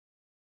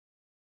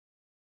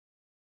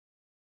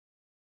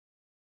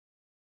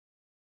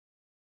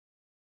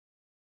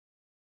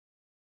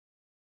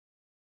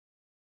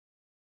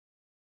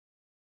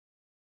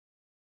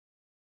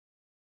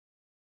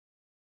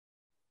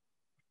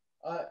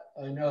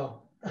I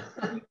know.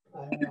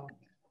 I know.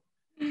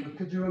 But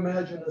could you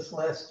imagine this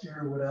last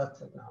year without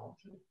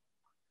technology?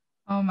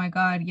 Oh my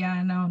God.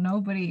 Yeah, no, It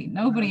would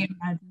nobody have,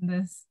 imagined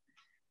this.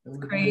 it It's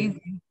would have been,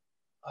 crazy.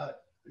 I,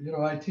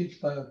 I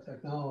teach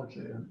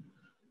biotechnology, and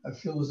I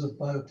feel as if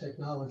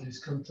biotechnology has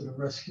come to the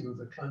rescue of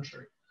the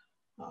country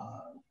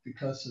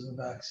because of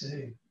the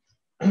vaccine.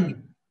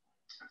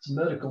 It's a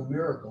medical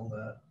miracle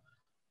that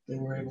they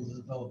were able to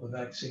develop a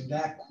vaccine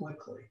that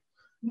quickly.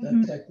 That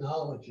Mhm.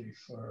 technology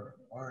for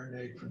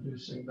RNA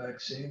producing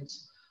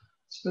vaccines,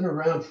 it's been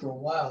around for a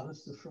while.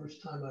 This is the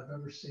first time I've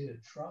ever seen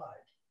it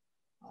tried.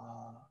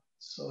 Uh,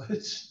 so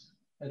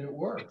and it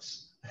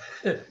works.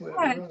 it Yeah, it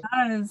really,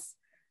 does.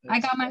 I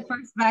it's got my funny.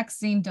 first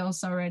vaccine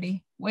dose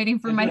already, waiting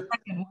for Did my you?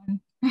 second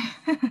one.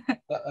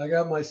 I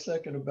got my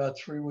second about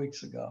 3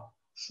 weeks ago.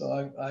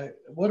 So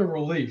what a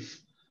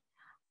relief.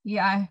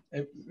 Yeah.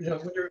 When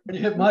you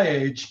hit my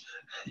age,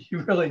 you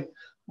really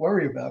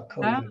worry about Yeah.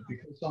 COVID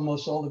because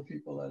almost all the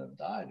people that have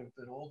died have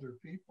been older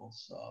people.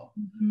 So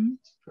Mhm.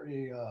 it's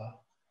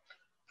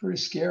pretty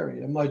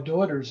scary. And my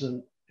daughter's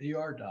an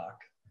ER doc,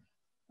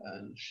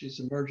 and she's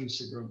an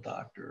emergency room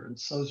doctor, and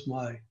so's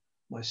my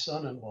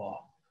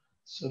son-in-law.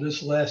 So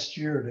this last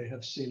year, they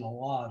have seen a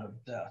lot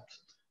of death.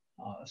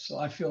 So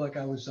I feel like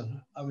I was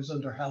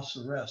under house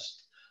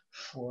arrest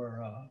for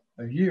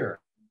a year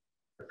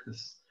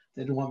because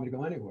they didn't want me to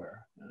go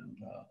anywhere. And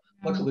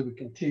luckily, Yeah. we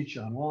can teach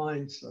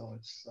online, so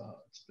it's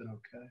been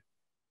okay.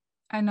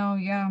 I know,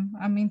 yeah.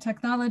 I mean,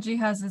 technology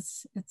has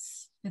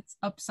its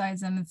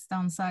upsides and its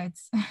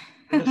downsides.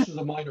 And this is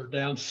a minor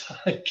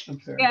downside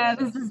compared Yeah,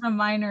 to. this is a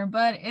minor,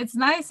 but it's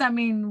nice. I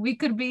mean, we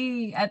could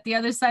be at the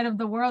other side of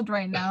the world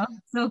right now,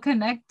 still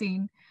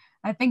connecting.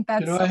 I think You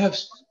that's know, so.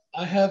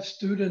 I have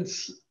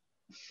students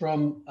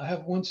I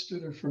have one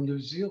student from New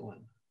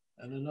Zealand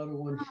and another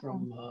one Wow.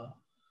 from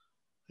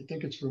I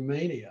think it's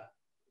Romania.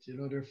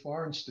 They're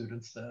foreign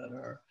students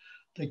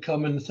they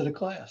come into the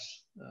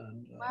class,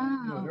 and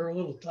Wow. they're a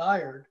little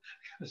tired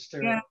because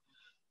Yeah,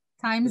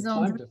 time their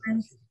zone time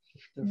difference difference.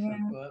 is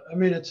different. Yeah, But I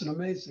mean, it's an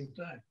amazing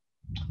thing.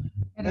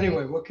 it is.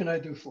 Anyway, what can I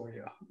do for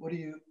you? What do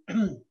you?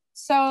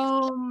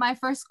 So, my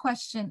first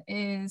question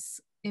is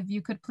if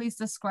you could please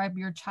describe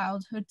your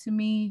childhood to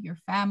me, your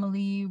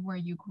family, where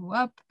you grew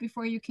up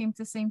before you came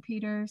to St.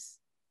 Peter's.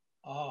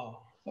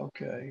 Oh,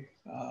 okay.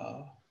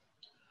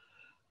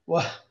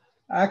 Well,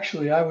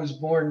 actually, I was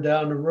born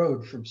down the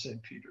road from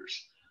St.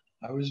 Peter's.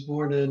 I was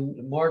born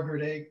in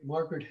Margaret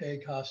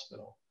Haig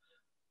Hospital,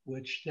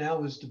 which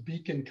now is the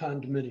Beacon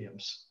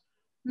Condominiums.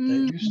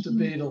 That used to Mhm.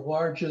 be the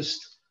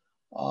largest,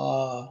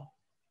 uh,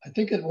 I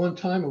think at one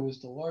time it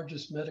was the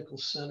largest medical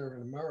center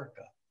in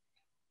America.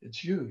 It's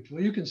huge.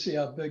 Well, you can see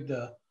how big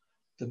the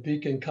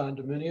Beacon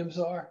condominiums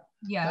are.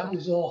 That Yeah.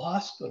 was all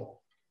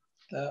hospital.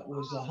 That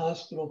was a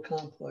hospital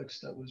complex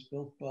that was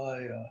built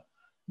by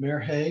Mayor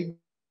Haig,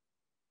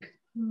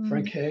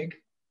 Frank Mm. Haig,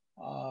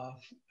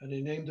 and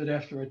he named it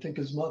after, I think,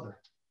 his mother,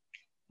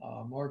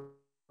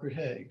 Margaret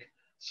Haig.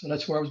 So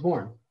that's where I was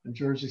born, in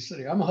Jersey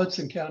City. I'm a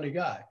Hudson County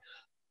guy.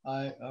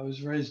 I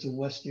was raised in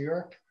West New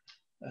York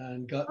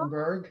and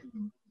Guttenberg.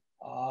 Oh,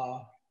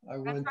 Uh, I that's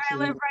went where I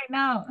live to right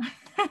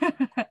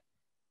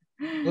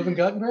live in now.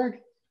 Guttenberg,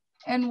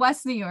 In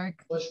West New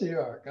York. West New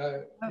York.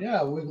 Oh,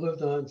 Yeah, we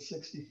lived on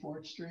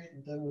 64th Street,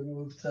 and then we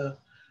moved to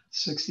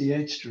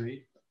 68th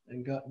Street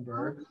in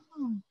Guttenberg.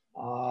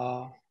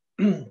 oh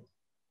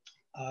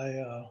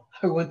Uh,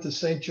 I went to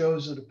St.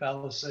 Joe's of the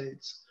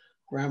Palisades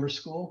Grammar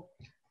School,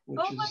 which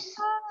oh my is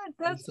God,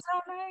 that's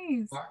so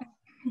nice.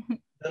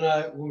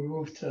 then we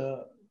moved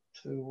to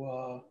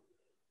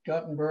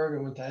Guttenberg.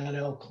 I went to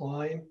N.L.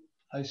 Klein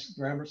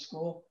Grammar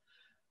School,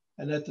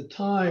 and at the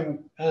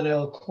time,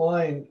 N.L.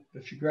 Klein,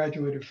 if you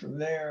graduated from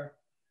there,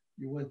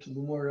 you went to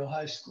Memorial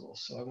High School.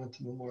 So I went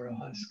to Memorial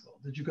High School.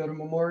 Did you go to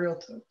Memorial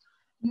too?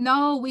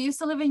 No, we used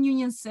to live in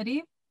Union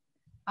City,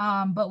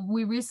 but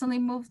we recently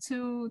moved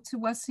to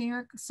West New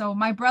York. So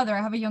my brother,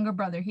 I have a younger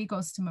brother, he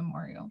goes to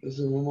Memorial. It was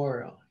in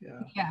Memorial,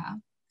 yeah. Yeah.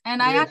 And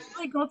We I had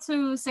actually go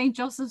to St.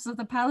 Joseph's of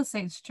the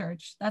Palisades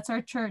Church. That's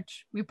our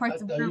church. We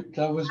participate.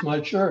 that was my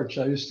church.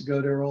 I used to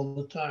go there all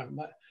the time.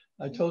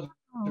 I told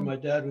you my Oh,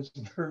 dad was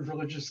a very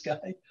religious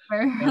guy.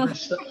 very Every really.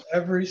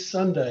 every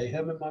Sunday,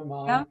 him and my Yeah.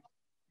 mom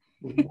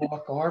would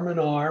walk arm in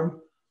arm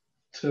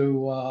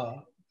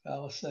to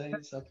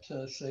Palisades up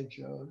to St.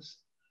 Joe's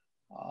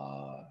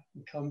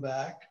and come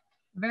back.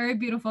 Very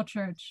beautiful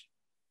church.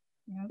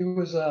 Yeah. He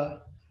was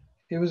a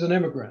he was an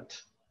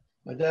immigrant.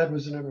 My dad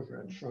was an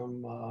immigrant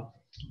from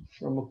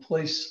a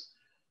place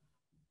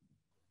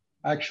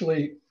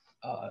actually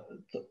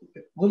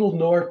little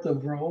north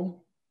of Rome,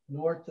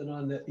 north and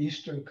on the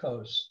eastern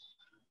coast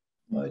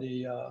by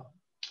the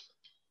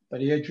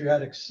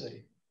Adriatic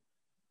Sea.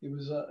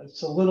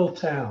 It's a little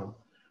town.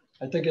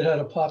 I think it had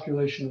a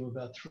population of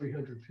about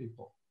 300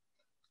 people,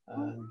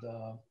 Oh,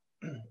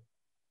 and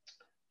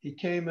he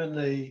came in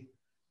the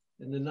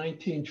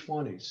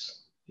 1920s.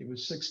 He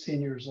was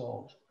 16 years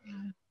old. wow.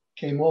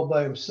 Came all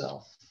by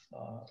himself.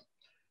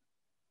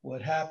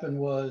 What happened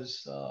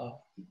was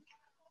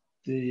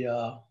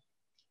the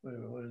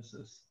what is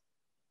this?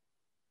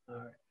 All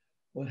right.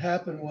 What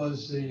happened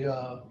was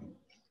the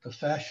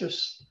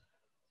fascists,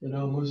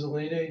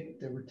 Mussolini,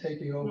 they were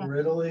taking Yeah. over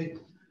Italy.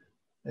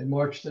 They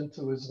marched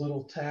into his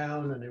little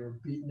town and they were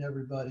beating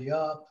everybody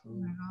up Oh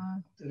my who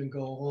God. didn't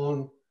go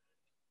along.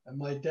 And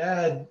my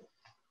dad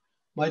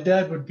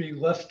would be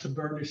left to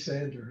Bernie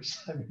Sanders.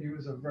 I mean, he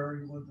was a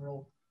very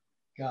liberal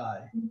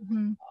guy.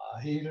 Mm-hmm.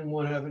 He didn't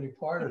want to have any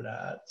part of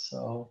that.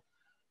 So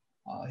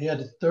he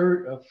had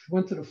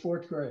went to the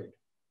fourth grade,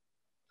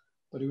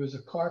 but he was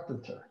a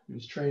carpenter. He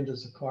was trained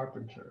as a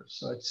carpenter.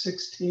 So at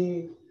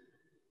 16,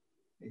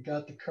 he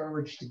got the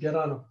courage to get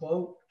on a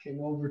boat, came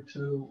over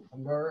to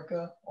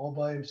America all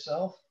by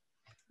himself,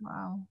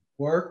 Wow.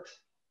 worked,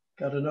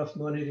 got enough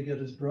money to get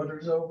his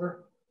brothers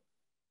over,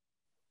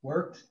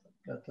 worked,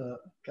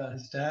 got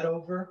his dad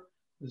over,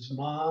 his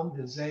mom,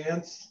 his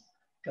aunts,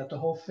 got the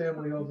whole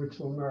family over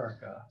to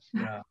America.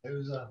 Yeah,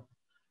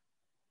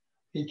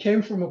 he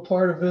came from a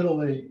part of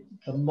Italy.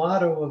 The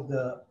motto of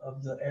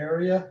the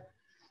area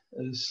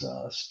is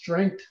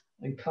strength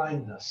and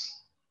kindness.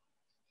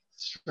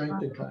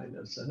 Strength and Wow.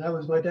 kindness. And that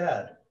was my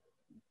dad.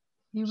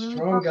 He really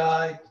Strong helped.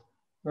 guy,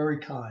 very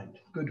kind,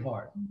 good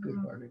heart, Mhm.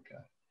 good-hearted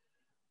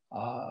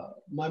guy.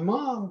 My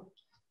mom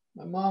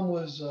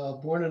was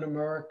born in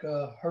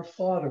America. Her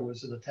father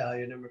was an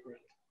Italian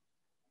immigrant.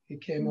 He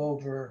came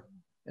over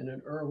in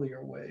an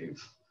earlier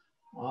wave,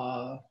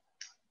 uh,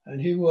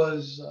 and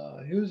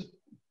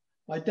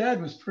my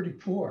dad was pretty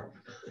poor,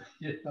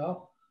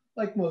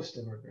 like most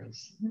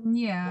immigrants. My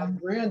Yeah.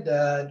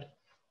 granddad,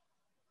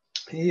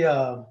 he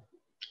uh,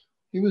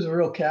 he was a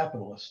real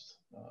capitalist.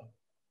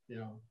 He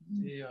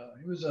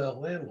was a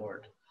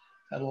landlord,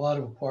 had a lot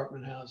of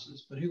apartment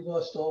houses, but he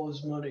lost all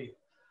his money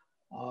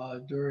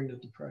during the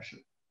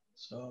Depression.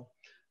 So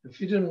if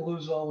he didn't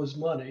lose all his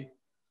money,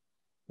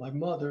 my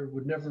mother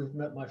would never have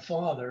met my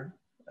father,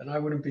 and I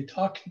wouldn't be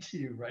talking to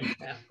you right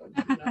now.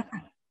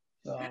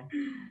 So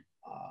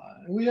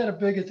we had a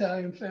big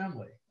Italian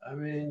family. I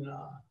mean,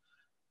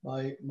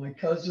 my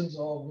cousins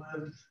all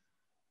lived.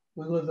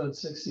 We lived on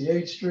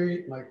 68th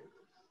Street. My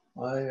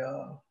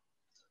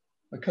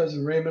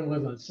cousin Raymond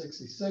lived on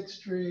 66th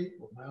Street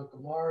with my Uncle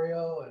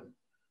Mario, and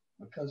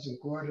my cousin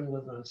Gordon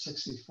lived on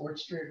 64th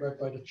Street right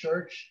by the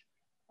church.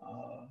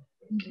 Uh,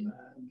 Mhm.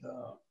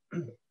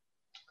 and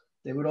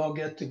they would all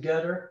get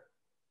together.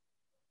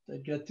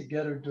 They'd get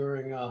together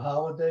during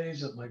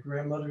holidays at my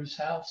grandmother's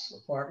house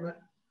apartment.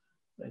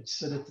 They'd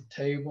sit at the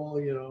table,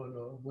 and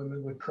the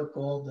women would cook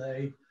all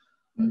day,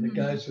 and the Mhm.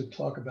 guys would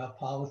talk about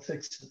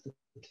politics at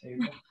the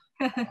table.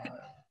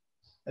 Uh,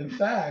 in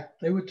fact,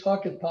 they would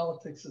talk in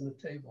politics at the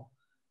table.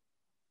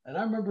 And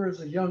I remember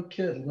as a young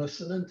kid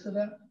listening to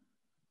them,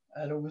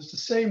 and it was the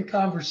same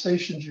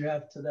conversations you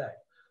have today.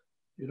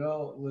 It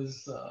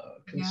was Yeah.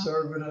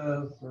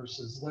 conservative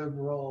versus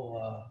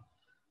liberal,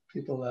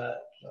 people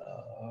that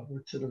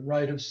were to the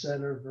right of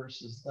center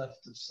versus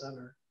left of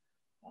center,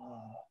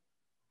 uh,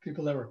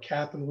 people that were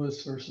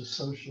capitalists versus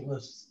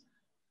socialists.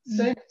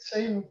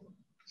 Mm.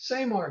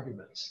 Same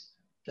arguments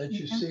that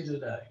you Yeah. see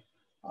today.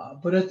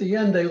 But at the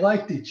end, they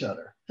liked each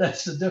other.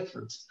 That's the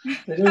difference.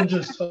 They didn't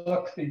just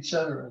talk to each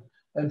other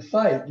and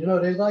fight.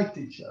 They liked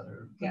each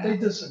other, but Yeah. they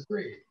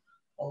disagreed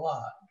a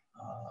lot.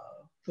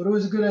 But it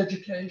was a good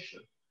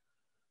education.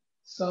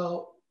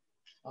 So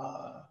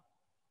uh,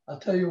 I'll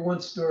tell you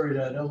one story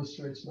that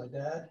illustrates my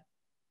dad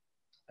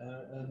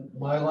and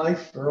my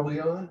life early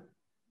on.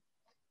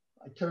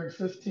 I turned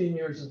 15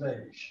 years of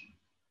age.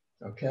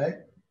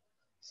 Okay.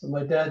 So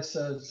my dad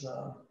says,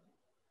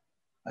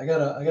 I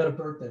got a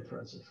birthday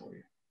present for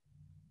you.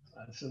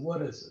 I said,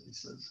 what is it? He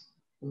says,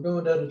 we're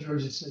going down to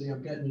Jersey City.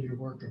 I'm getting you your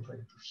working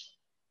papers.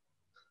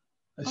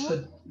 I Oh,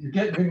 said, you're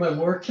getting me my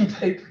working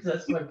papers?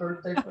 That's my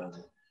birthday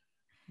present?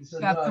 He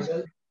said, yeah.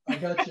 no, I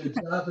got you a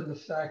job in the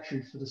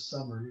factory for the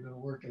summer. You're going to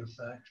work in a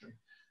factory.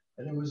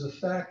 And it was a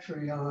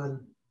factory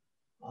on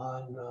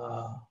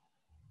well,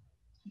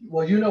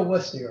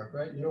 West New York,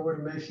 right? You know where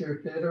the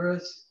Mayfair Theater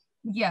is?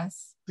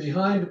 Yes.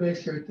 Behind the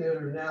Mayfair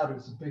Theater now,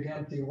 there's a big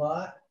empty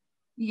lot.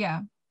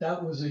 Yeah.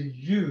 That was a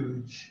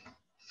huge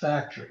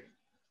factory.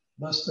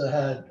 Must have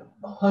had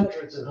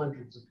hundreds and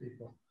hundreds of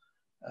people.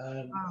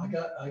 And I Wow.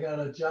 got I got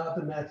a job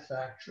in that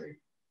factory.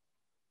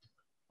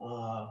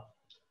 Uh,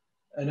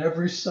 and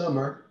every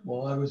summer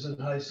while I was in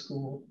high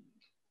school,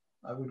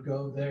 I would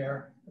go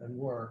there and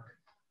work.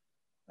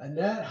 And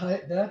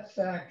that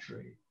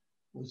factory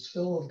was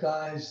full of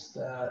guys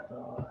that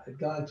had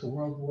gone to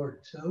World War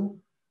II.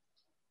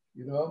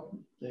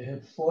 They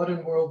had fought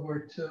in World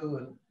War II,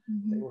 and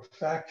they Mhm. were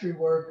factory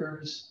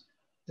workers.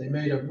 They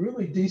made a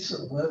really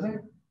decent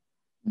living,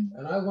 Mhm.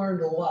 and I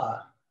learned a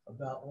lot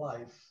about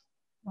life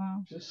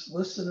Wow. just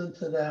listening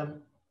to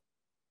them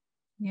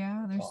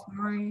Yeah, their talk.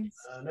 stories.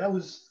 And that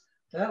was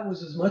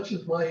as much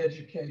of my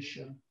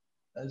education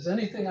as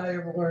anything I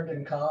ever learned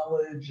in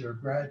college or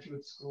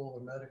graduate school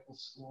or medical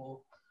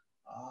school.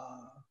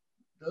 Uh,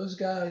 those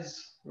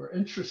guys were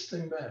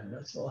interesting men.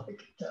 That's all I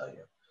can tell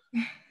you.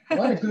 A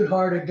lot of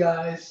good-hearted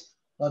guys,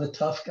 a lot of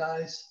tough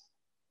guys,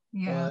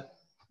 Yeah.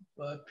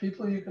 but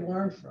people you can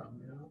learn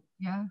from.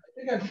 Yeah. I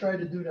think I've tried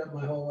to do that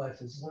my whole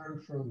life is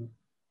learn from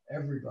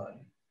everybody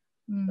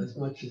Mm. as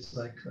much as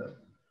I could.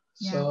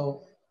 Yeah.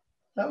 So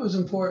that was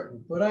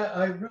important. But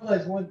I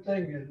realized one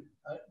thing, and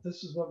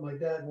this is what my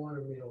dad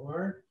wanted me to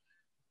learn.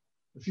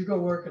 If you go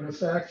work in a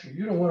factory,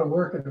 you don't want to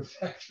work in a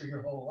factory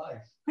your whole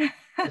life.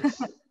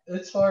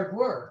 It's hard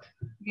work.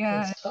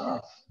 Yeah. It's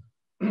tough.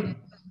 Yeah.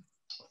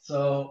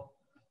 So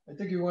I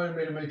think he wanted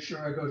me to make sure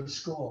I go to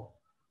school.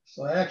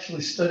 So I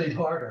actually studied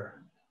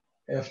harder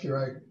after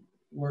I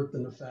worked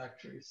in the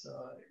factory. So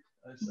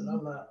I said,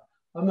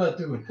 I'm not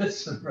doing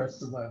this for the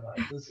rest of my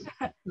life. This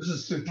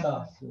is too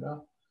tough, you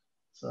know?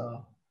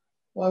 So,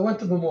 well, I went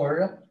to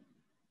Memorial,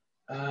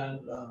 and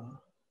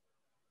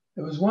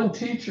there was one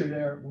teacher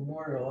there at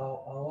Memorial.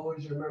 I'll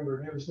always remember.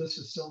 Her name was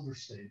Mrs.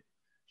 Silverstein.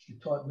 She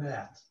taught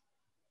math.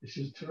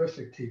 She was a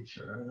terrific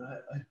teacher.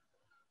 And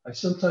I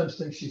sometimes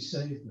think she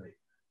saved me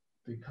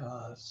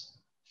because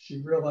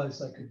she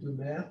realized I could do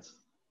math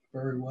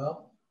very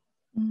well.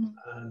 Mm-hmm.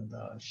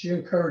 And she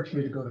encouraged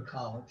me to go to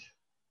college.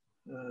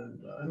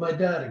 And my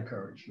dad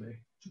encouraged me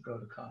to go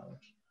to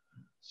college.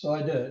 So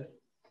I did.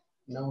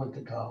 And I went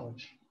to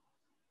college.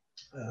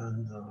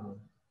 And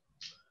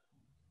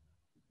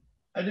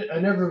I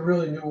never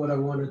really knew what I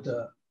wanted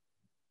to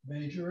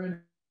major in,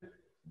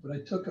 but I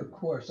took a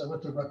course. I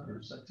went to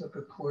Rutgers. I took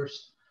a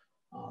course,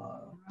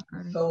 a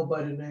fellow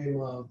by the name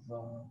of,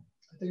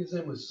 I think his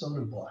name was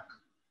Sonnenblack.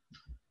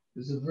 He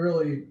was a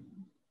really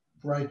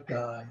bright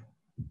guy.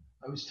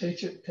 I was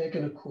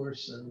taking a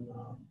course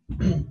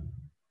in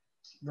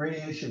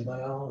radiation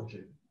biology.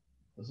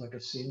 It was like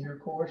a senior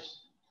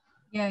course.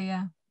 Yeah,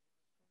 yeah.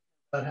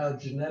 About how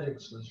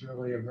genetics was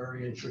really a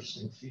very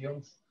interesting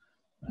field.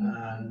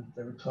 And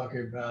they were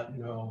talking about,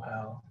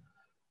 how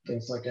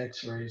things like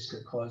X-rays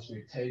could cause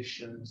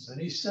mutations. And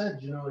he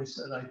said,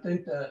 I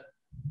think that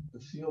the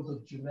field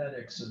of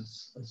genetics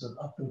is an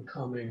up and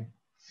coming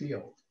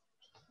field.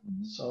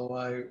 Mm-hmm. So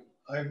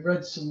I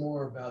read some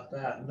more about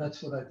that, and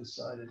that's what I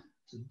decided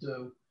to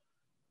do.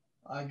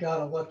 I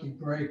got a lucky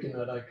break in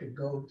that I could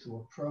go to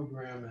a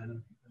program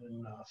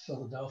in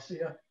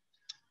Philadelphia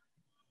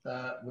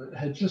that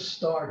had just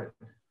started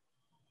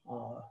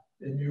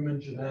in human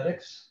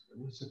genetics. It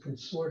was a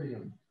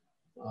consortium.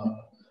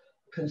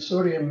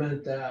 Consortium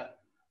meant that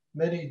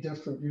many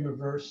different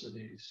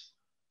universities,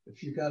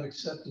 if you got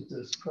accepted to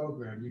this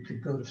program, you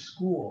could go to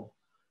school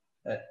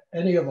at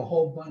any of a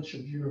whole bunch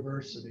of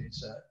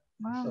universities at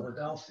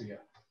Philadelphia.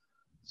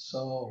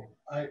 So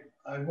I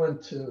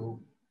went to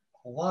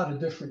a lot of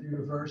different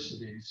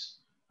universities.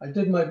 I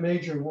did my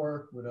major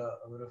work with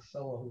a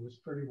fellow who was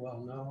pretty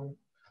well known.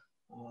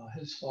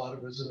 His father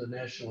was in the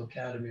National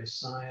Academy of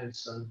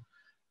Science,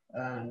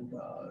 and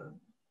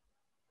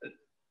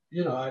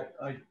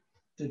I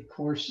did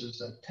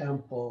courses at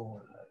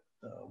Temple and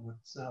at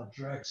what's now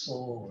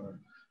Drexel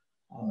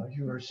or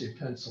University of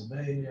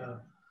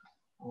Pennsylvania.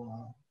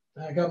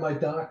 I got my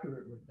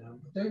doctorate with them,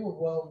 but they were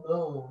well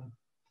known.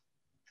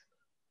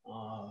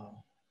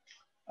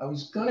 I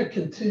was going to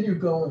continue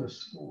going to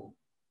school,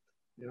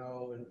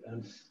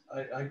 and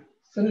I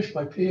finished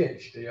my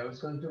Ph.D. I was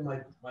going to do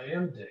my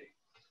MD.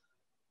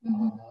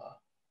 Mm-hmm.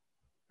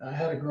 I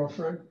had a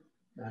girlfriend,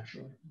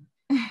 naturally.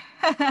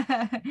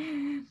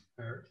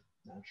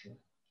 Naturally.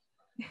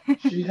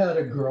 She had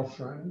a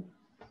girlfriend,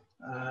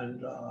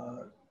 and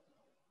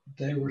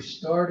they were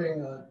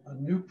starting a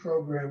new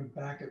program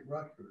back at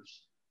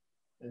Rutgers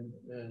in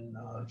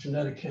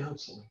genetic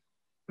counseling.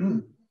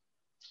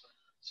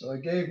 So I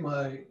gave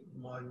my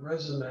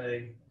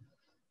resume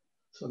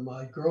to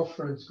my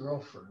girlfriend's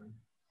girlfriend.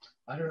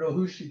 I don't know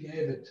who she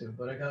gave it to,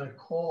 but I got a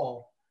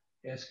call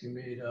asking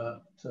me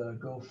to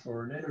go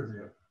for an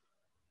interview.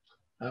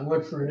 I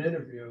went for an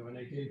interview, and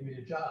they gave me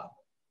a job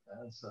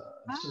as an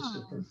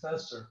assistant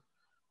professor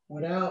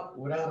without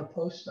a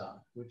postdoc,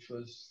 which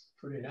was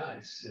pretty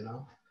nice,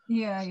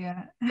 Yeah,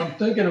 yeah. I'm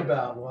thinking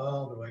about,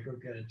 well, do I go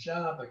get a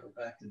job? I go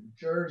back to New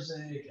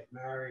Jersey, get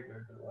married,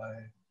 or do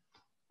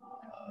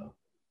I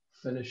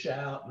finish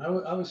out? And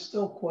I was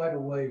still quite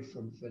away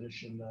from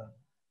finishing the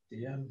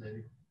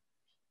MD.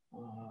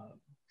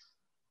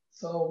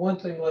 So one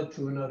thing led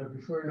to another.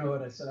 Before you know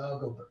it, I said,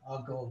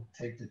 I'll go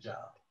take the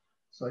job.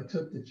 So I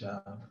took the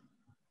job.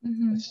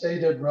 Mm-hmm. I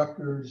stayed at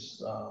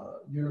Rutgers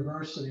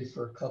University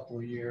for a couple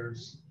of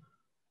years.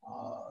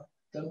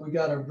 Then we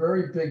got a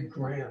very big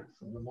grant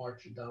from the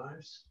March of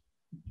Dimes.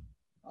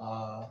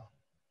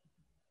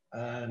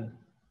 And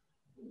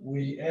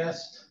we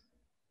asked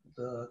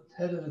the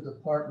head of the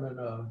Department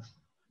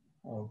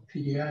of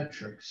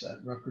Pediatrics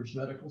at Rutgers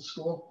Medical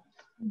School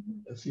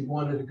if he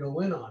wanted to go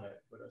in on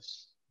it with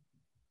us.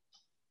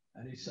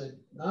 And he said,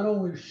 not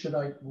only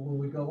will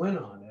we go in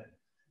on it,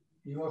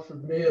 he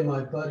offered me and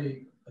my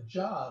buddy a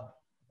job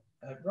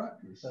at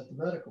Rutgers at the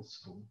medical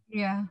school.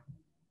 Yeah.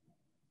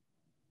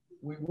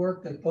 We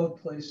worked at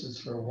both places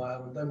for a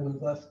while, and then we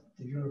left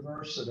the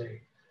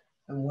university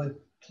and went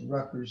to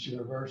Rutgers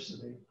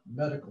University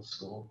Medical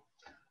School.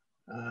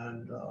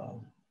 And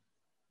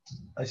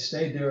I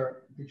stayed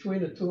there.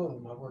 Between the two of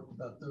them, I worked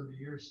about 30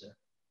 years there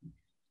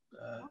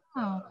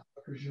at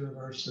Rutgers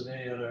University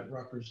and at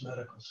Rutgers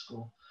Medical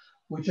School,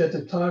 which at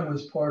the time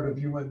was part of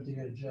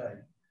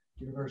UMDNJ.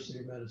 University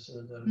of Medicine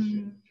and Dentistry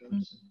in New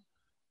Jersey.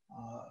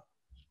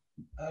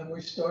 And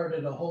we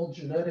started a whole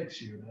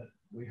genetics unit.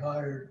 We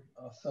hired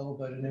a fellow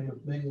by the name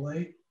of Ming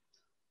Lee,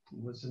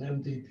 who was an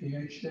MD,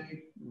 Ph.D,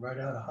 right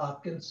out of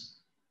Hopkins,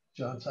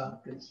 Johns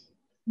Hopkins.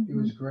 He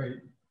was great.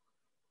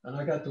 And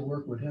I got to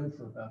work with him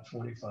for about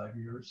 25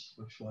 years,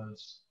 which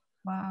was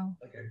Wow.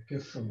 like a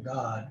gift from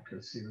God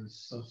because he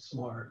was so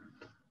smart.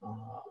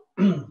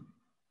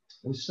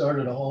 We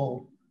started a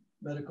whole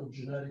medical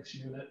genetics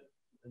unit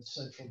in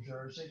Central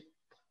Jersey.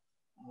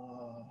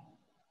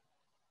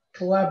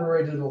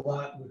 Collaborated a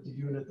lot with the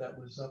unit that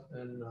was up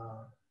in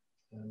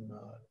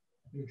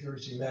New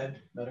Jersey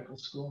Medical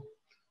School,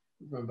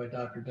 run by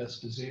Dr.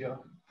 Desposito.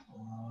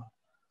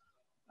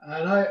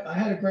 And I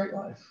had a great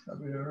life. I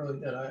mean, I really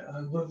did. I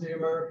lived the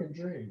American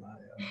dream.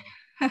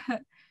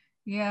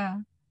 Yeah.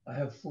 I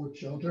have 4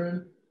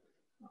 children.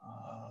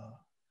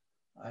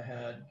 I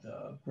had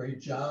a great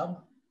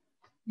job.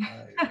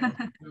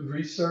 I do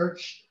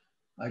research.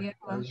 I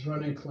was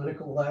running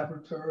clinical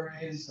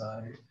laboratories.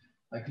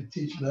 I could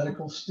teach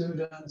medical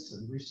students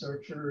and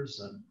researchers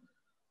and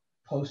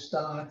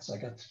postdocs. I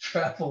got to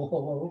travel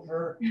all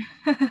over.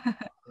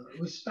 It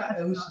was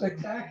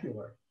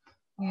spectacular.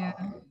 Yeah.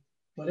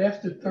 But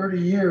after 30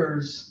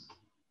 years,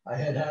 I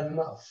had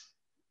enough.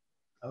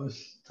 I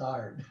was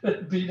tired,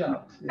 beat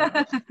up. You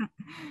know?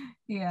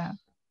 Yeah.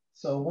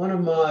 So one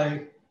of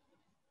my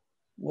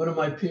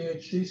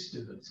PhD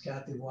students,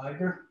 Kathy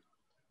Widener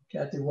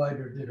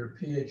did her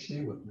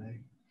PhD with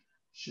me.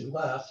 She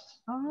left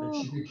and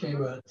she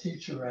became a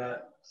teacher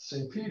at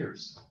St.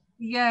 Peter's.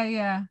 Yeah,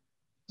 yeah.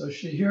 So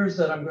she hears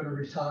that I'm going to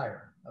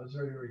retire. I was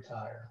ready to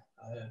retire.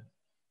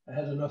 I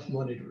had enough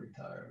money to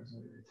retire. I was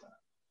ready to retire.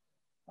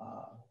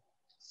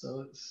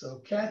 So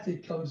Kathy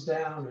comes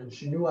down and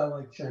she knew I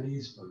liked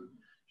Chinese food.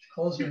 She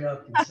calls me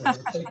up and says,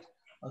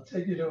 I'll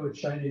take you to a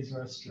Chinese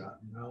restaurant,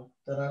 you know,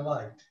 that I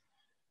liked.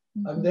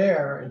 I'm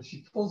there and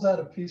she pulls out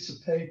a piece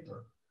of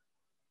paper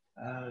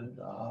and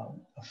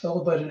a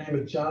fellow by the name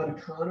of John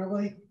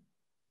Connolly.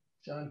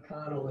 John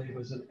Connolly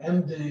was an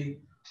MD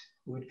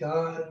who had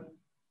gone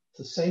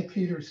to St.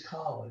 Peter's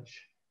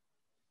College.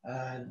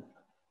 And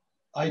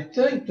I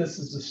think this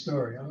is the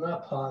story. I'm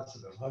not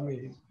positive. I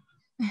mean,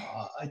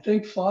 I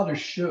think Father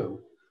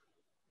Shu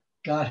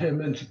got him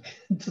into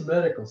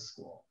medical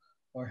school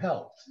or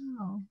helped.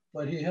 Oh.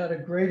 But he had a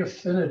great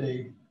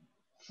affinity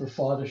for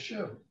Father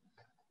Shu,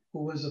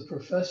 who was a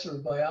professor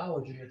of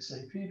biology at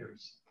St.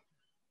 Peter's.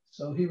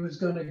 So he was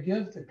going to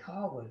give the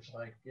college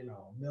like, you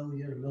know,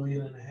 $1.5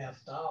 million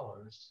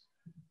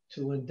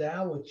to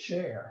endow a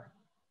chair,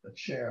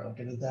 like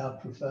an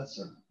endowed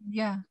professor.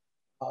 Yeah.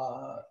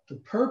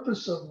 The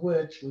purpose of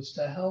which was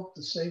to help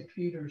the St.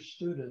 Peter's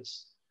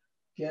students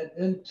get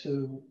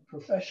into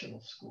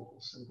professional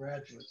schools and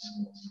graduate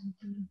schools.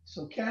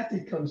 So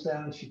Kathy comes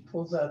down and she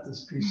pulls out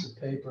this piece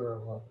of paper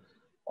of an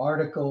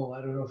article. I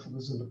don't know if it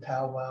was in the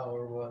powwow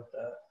or what.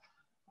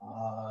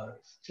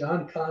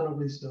 John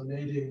Connolly's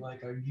donating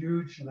like a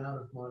huge amount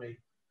of money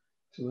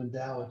to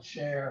endow a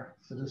chair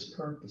for this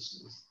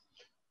purposes.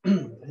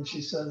 And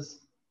she says,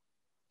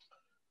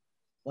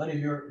 Lenny,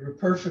 you're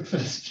perfect for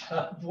this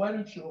job. Why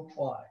don't you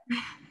apply?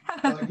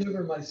 So I give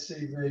her my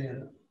CV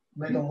and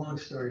make a long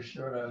story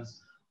short, I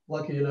was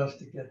lucky enough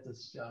to get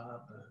this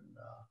job. And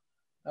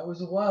that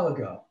was a while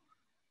ago.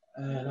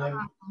 And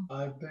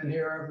I've been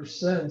here ever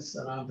since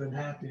and I've been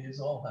happy as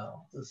all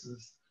hell. This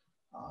is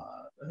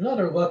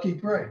another lucky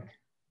break.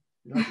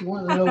 You know, if you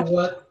want to know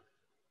what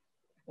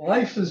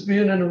life is,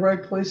 being in the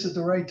right place at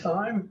the right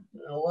time,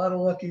 a lot of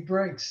lucky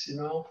breaks, you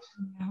know.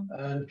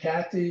 Yeah. And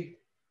Kathy,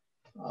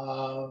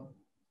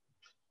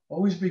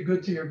 always be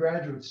good to your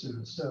graduate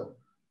students too.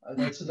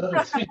 That's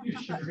another thing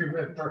you should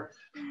remember,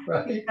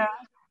 right?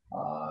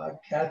 Yeah.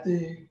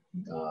 Kathy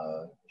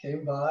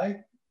came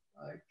by.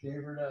 I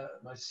gave her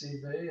my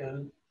CV,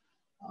 and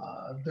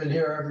I've been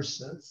here ever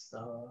since.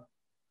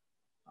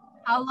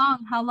 How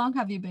long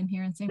have you been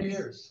here in St.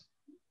 Peter's?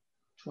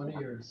 20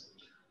 years.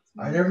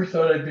 I never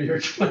thought I'd be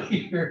here 20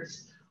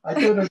 years. I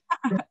thought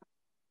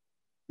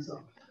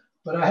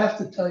but I have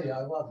to tell you,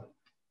 I love it.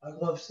 I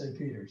love St.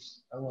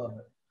 Peter's. I love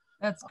it.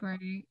 That's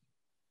great.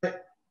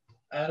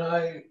 And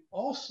I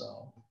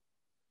also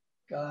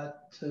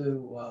got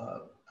to,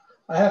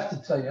 I have to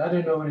tell you, I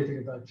didn't know anything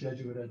about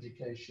Jesuit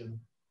education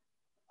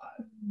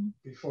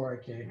before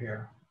I came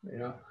here. You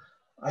know,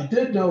 I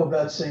did know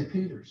about St.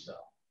 Peter's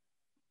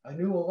though. I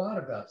knew a lot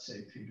about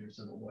St. Peter's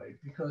in a way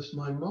because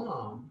my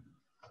mom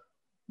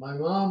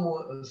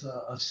was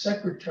a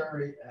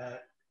secretary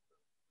at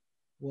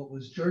what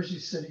was Jersey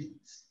City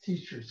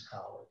Teachers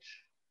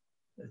College.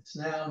 It's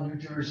now New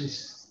Jersey,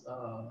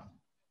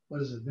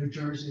 what is it, New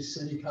Jersey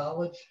City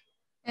College?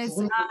 It's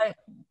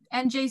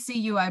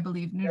NJCU, I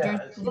believe. New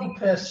Jersey it's a little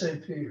past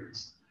St.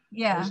 Peter's.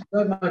 Yeah. I used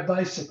to ride my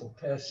bicycle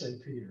past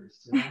St. Peter's,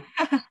 you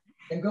know?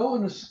 And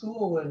going to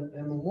school in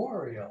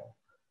Memorial,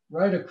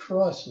 right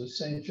across was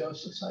St.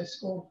 Joseph's High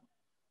School.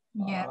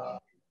 Yeah.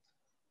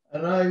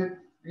 And I,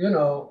 you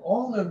know,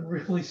 all the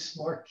really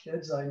smart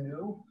kids I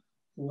knew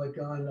who had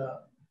gone to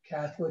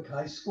Catholic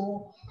high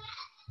school,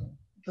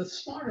 the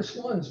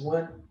smartest ones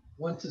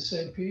went to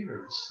St.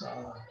 Peter's,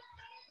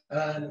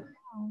 and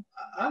Oh,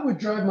 I would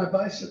drive my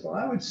bicycle.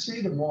 I would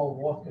see them all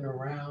walking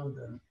around,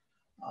 and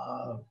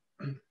uh,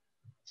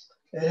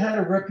 it had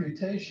a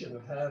reputation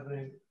of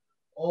having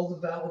all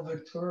the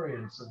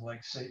valedictorians of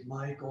like St.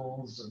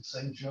 Michael's and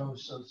St.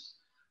 Joseph's.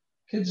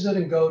 Kids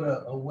didn't go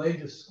to away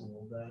to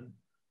school then;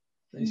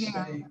 they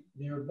yeah, stayed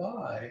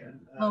nearby. And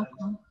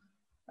local.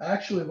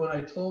 actually, when I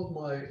told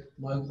my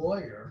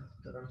lawyer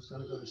that I was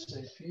going to go to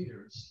St.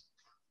 Peter's,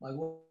 my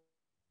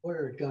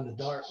lawyer had gone to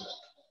Dartmouth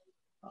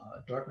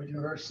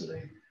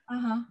University,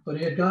 Uh-huh. but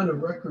he had gone to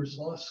Rutgers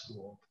Law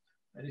School.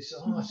 And he said,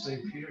 "Oh,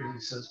 St. Peter," he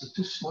says, "the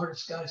two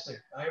smartest guys that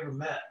I ever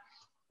met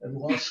in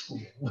law school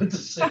went to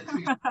St.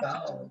 Peter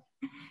College."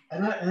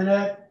 And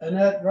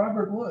at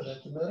Robert Wood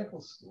at the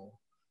medical school,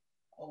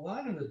 a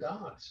lot of the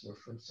docs were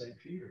from St.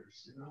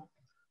 Peter's, you know.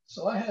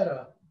 So I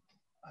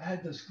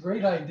had this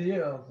great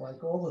idea of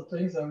like all the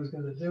things I was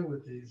going to do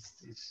with these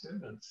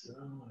students, you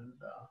know. And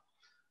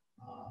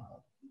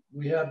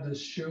we have this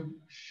shoe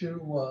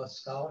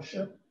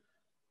scholarship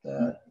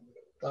that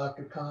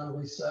Dr.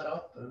 Connolly set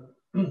up,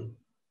 and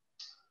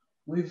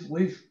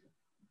we've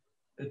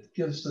it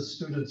gives the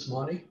students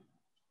money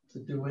to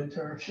do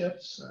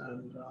internships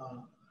and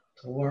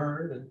to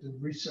learn and do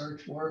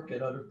research work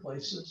at other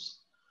places.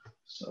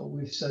 So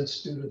we've sent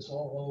students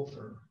all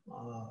over,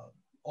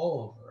 all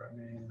over. I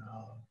mean,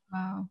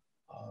 Wow.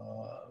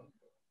 uh,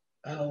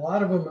 and a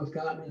lot of them have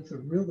gotten into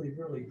really,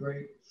 really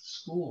great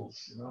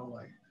schools, you know,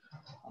 like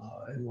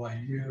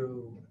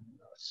NYU, and,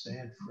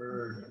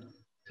 Stanford, and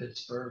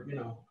Pittsburgh, you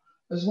know,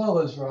 as well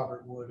as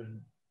Robert Wood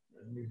and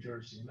New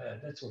Jersey Med.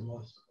 That's where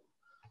most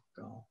of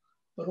them go.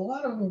 But a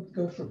lot of them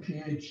go for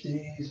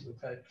PhDs.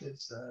 We've had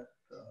kids at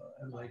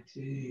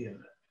MIT and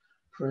at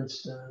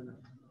Princeton.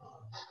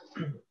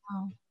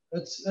 Wow.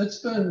 It's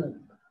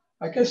been,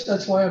 I guess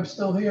that's why I'm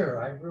still here.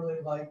 I really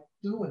like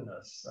doing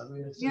this. I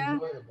mean, it's Yeah.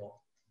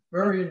 enjoyable,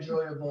 very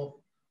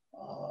enjoyable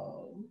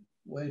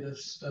way to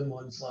spend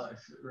one's life.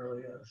 It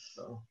really is.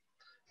 So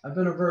I've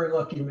been a very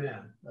lucky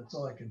man. That's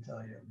all I can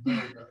tell you.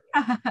 Very,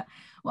 very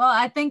Well,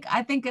 I think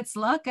it's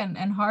luck and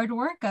hard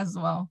work as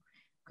well,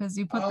 because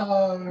you put the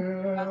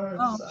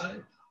oh,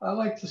 I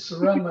like to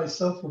surround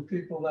myself with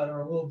people that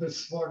are a little bit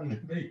smarter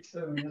than me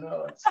too. You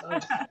know, it's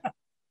nice.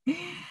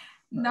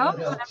 no, It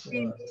but I helps a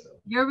mean, lot too.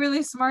 you're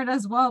really smart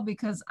as well,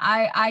 because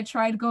I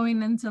tried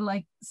going into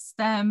like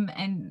STEM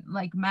and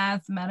like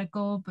math,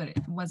 medical, but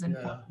it wasn't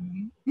for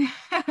Yeah. me.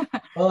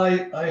 Well,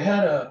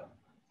 I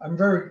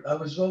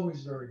was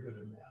always very good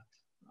at math.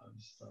 I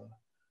was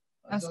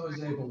That's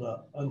always able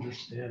to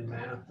understand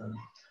math.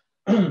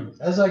 And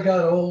as I got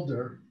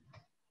older,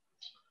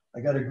 I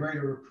got a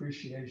greater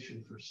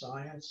appreciation for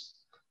science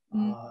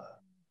mm, uh,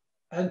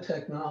 and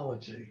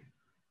technology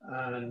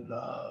and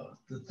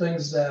the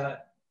things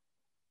that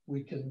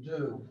we can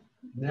do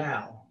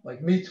now,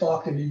 like me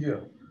talking to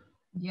you.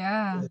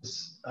 yeah,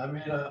 I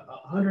mean,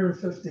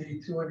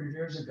 150, 200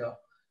 years ago,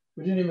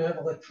 we didn't even have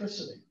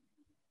electricity.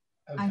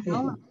 I I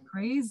know, mean, it's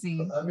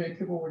crazy.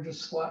 people were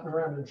just squatting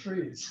around in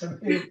trees. I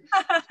mean,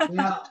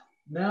 now,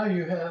 now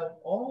you have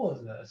all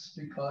of this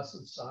because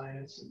of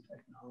science and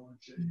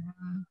technology.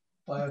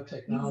 Yeah,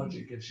 easy.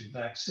 Biotechnology gives you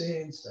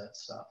vaccines that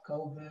stop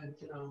COVID.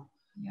 You know,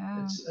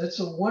 Yeah, it's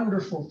a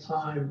wonderful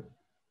time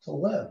to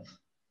live.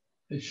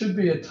 It should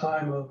be a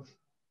time of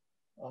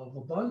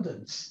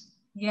abundance.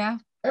 yeah,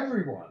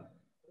 Everyone,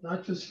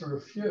 not just for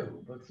a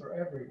few, but for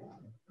everyone.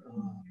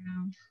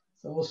 yeah.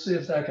 So we'll see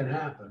if that can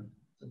happen.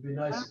 It'd be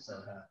nice Yeah. if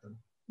that happened.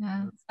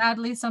 Yeah.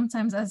 Sadly,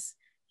 sometimes as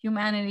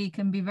humanity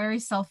can be very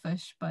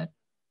selfish, but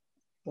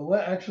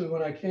But actually,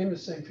 when I came to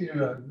St.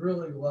 Peter, I was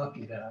really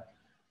lucky that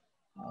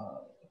uh,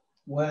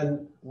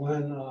 when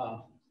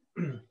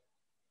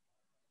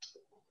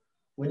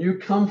when you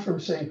come from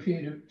St.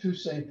 Peter to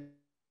St.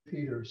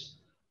 Peter's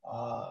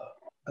uh,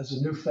 as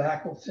a new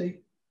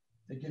faculty,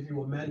 they give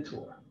you a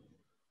mentor.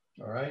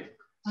 All right.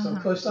 So, uh-huh.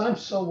 because I'm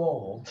so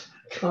old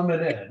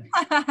coming in,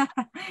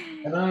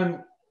 and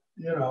I'm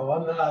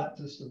not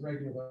just a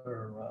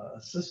regular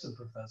assistant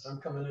professor.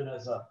 I'm coming in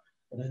as an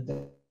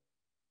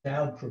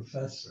endowed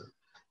professor.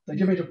 They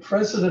give me the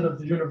president of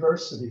the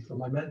university for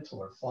my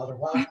mentor, Father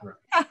Lochran.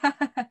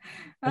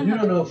 And you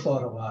Uh-huh. don't know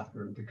Father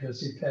Lochran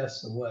because he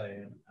passed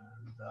away.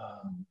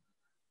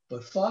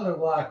 But Father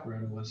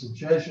Lochran was a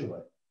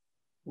Jesuit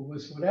who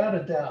was without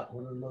a doubt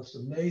one of the most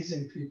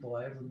amazing people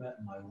I ever met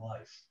in my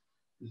life.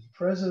 He was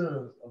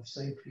president of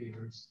St.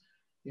 Peter's.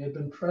 He had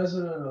been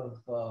president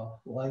of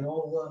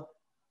Loyola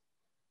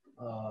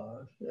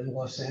in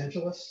Los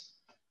Angeles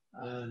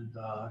and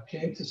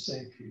came to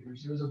St.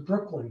 Peter's. He was a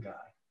Brooklyn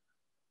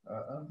guy,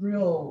 a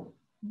real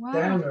Wow.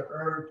 down to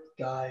earth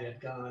guy. Had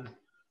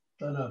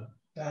done a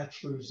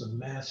bachelor's and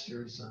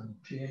master's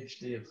and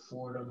Ph.D. at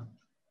Fordham,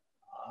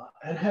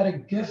 and had a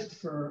gift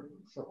for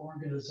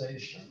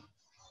organization.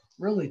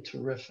 Really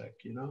terrific,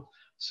 you know.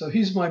 So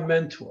he's my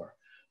mentor,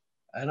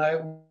 and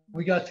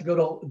we got to go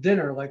to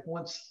dinner like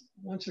once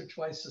or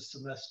twice a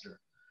semester,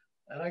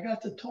 and I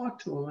got to talk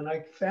to him, and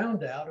I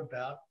found out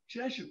about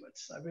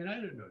Jesuits. I mean, I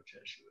didn't know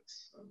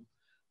Jesuits.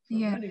 from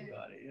Yeah.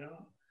 anybody, you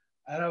know.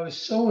 And I was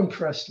so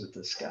impressed with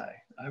this guy.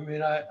 I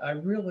mean, I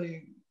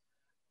really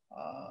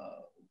uh,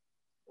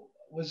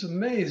 was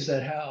amazed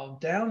at how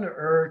down to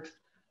earth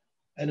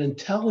and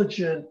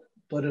intelligent,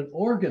 but an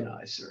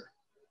organizer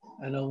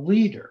and a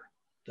leader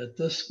that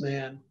this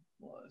man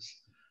was.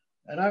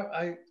 And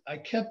I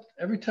kept,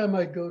 every time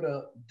I'd go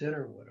to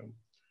dinner with him,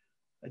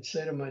 I'd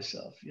say to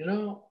myself, you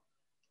know,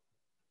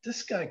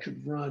 this guy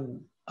could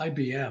run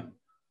IBM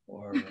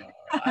or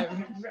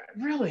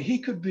really, he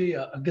could be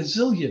a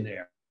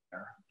gazillionaire.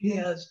 He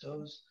has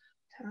those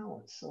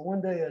talents. So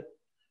one day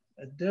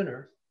at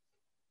dinner,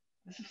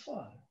 I said,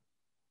 Father,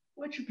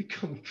 why'd you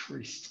become a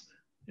priest?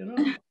 You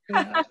know,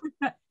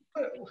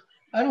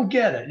 I don't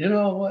get it. You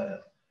know,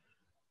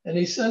 and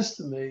he says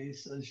to me, he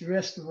says, you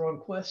asked the wrong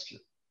question,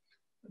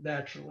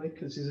 naturally,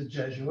 because he's a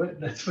Jesuit,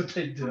 and that's what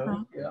they do.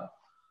 Uh-huh. Yeah.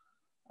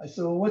 I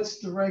said, well, what's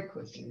the right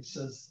question? He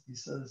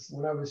says,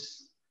 when I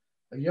was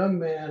a young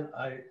man,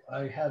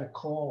 I had a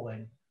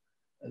calling,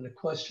 and the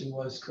question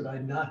was, could I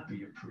not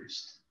be a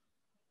priest?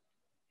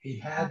 He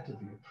had to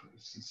be a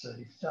priest. He said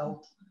he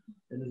felt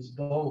in his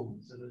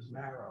bones, in his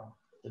marrow,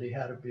 that he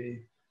had to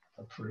be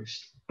a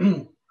priest.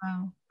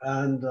 Wow.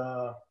 And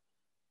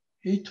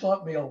he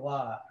taught me a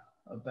lot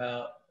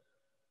about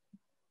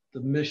the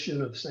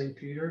mission of St.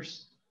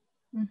 Peter's.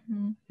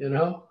 Mm-hmm. You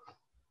know,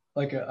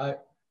 like I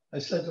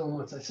said to him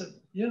once, I said,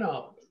 you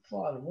know,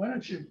 Father, why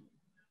don't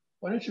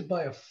you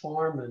buy a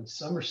farm in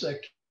Somerset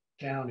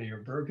County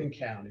or Bergen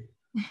County?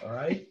 All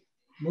right,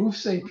 move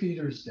St.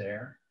 Peter's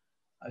there.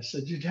 I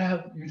said, you'd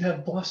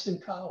have Boston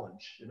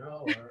College, you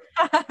know.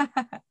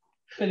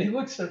 And he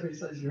looks at me and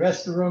says, you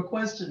asked the wrong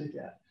question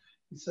again.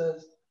 He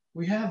says,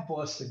 we have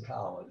Boston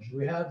College,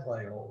 we have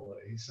Loyola.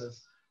 He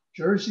says,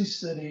 Jersey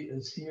City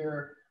is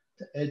here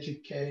to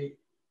educate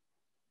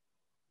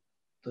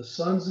the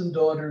sons and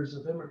daughters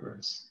of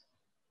immigrants.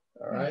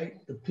 All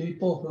right, the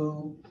people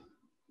who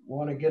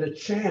want to get a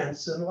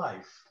chance in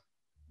life.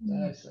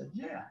 And I said,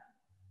 yeah.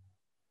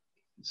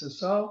 He said,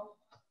 so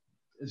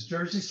is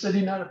Jersey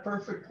City not a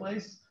perfect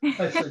place?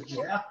 I said,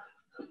 yeah,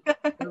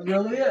 it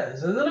really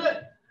is, isn't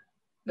it?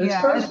 It's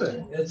Yeah.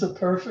 perfect. It's a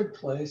perfect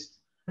place.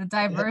 The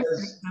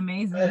diversity is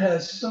amazing. It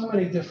has so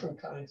many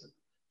different kinds of,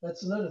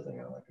 that's another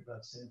thing I like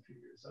about St.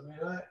 Peter's. I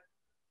mean,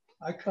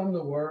 I come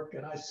to work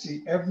and I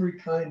see every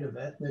kind of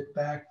ethnic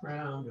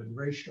background and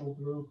racial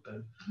group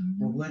and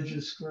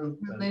religious group.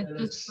 And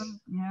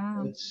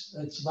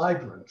it's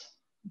vibrant.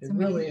 It's It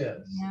really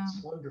amazing. is. Yeah.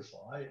 It's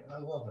wonderful. I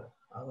love it.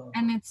 I love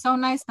And it. it's so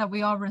nice that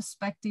we all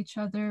respect each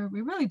other.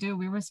 We really do.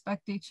 We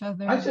respect each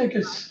other. I think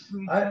it's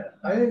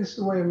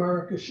the way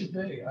America should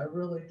be. I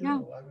really do. Yeah.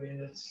 I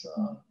mean,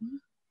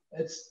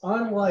 it's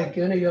unlike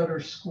any other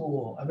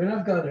school. I mean,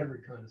 I've gone to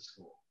every kind of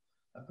school.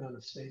 I've gone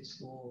to state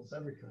schools,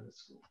 every kind of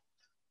school,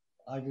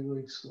 Ivy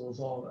League schools,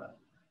 all that.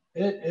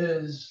 It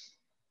is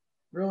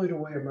really the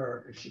way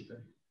America should be.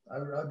 I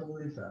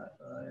believe that.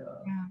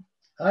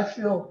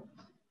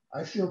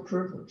 I feel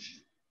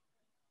privileged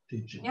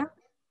teaching. Yeah.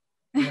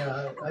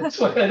 Yeah, that's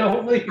why I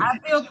don't leave. I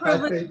feel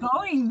privileged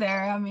going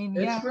there. I mean,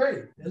 it's yeah.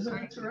 great. Isn't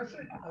it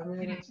terrific? I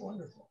mean, it's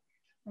wonderful.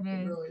 It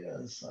It is. really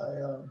is.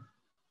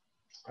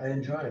 I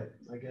enjoy it.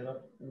 I get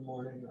up in the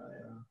morning.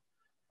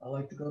 I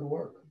like to go to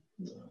work.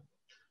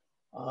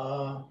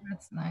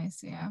 That's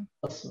nice. Yeah.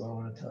 What else do I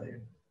want to tell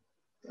you?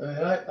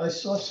 I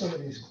saw some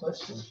of these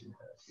questions you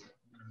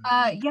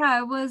had. Yeah,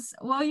 it was,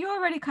 well, you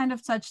already kind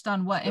of touched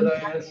on what Did I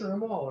impact answer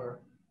them all?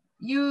 Or?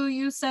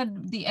 you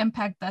said the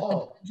impact that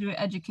the Jesuit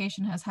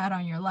education has had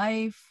on your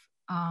life.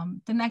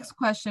 The next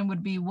question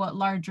would be, what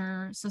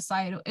larger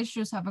societal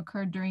issues have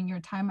occurred during your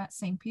time at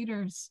St.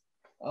 Peter's?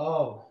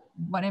 Oh.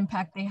 What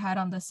impact they had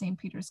on the St.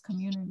 Peter's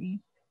community?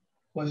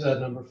 Was that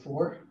number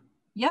 4?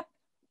 Yep.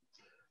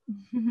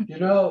 You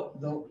know,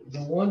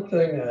 the one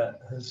thing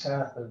that has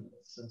happened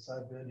since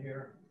I've been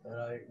here that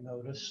I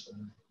noticed,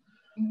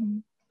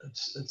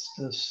 it's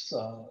this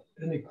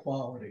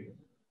inequality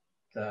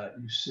that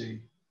you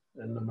see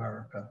in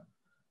America.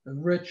 The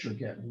rich are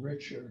getting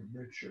richer and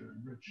richer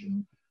and richer.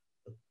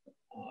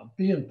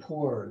 Being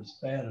poor is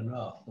bad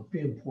enough, but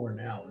being poor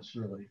now is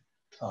really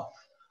tough.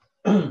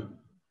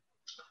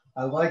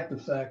 I like the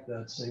fact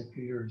that St.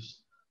 Peter's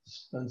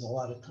spends a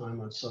lot of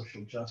time on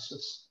social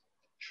justice,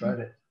 try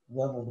to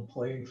level the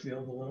playing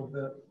field a little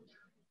bit,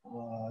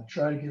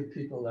 try to give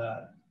people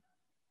that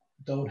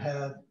don't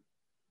have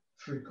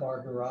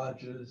 3-car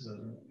garages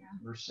and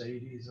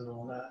Mercedes and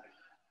all that,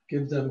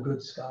 give them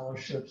good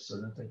scholarships so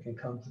that they can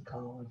come to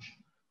college.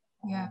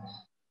 Yeah.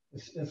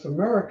 If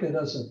America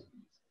doesn't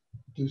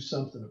do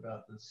something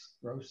about this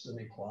gross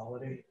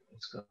inequality,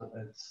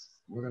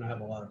 we're going to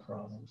have a lot of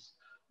problems.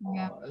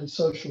 Yeah. And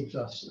social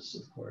justice,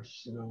 of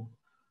course, you know.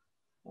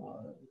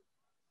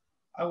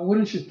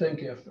 Wouldn't you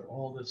think after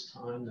all this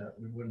time that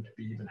we wouldn't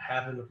be even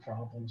having the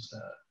problems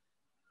that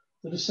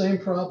they're the same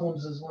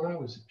problems as when I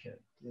was a kid,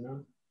 you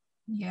know?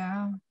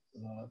 Yeah.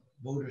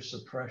 Voter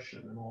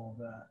suppression and all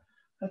of that.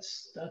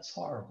 That's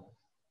horrible.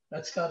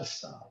 That's got to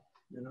stop,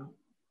 you know?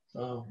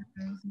 So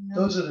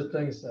those are the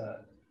things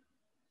that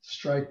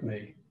strike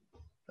me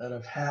that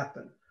have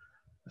happened.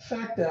 The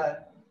fact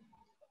that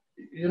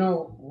You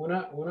know, when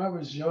I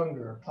was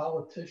younger,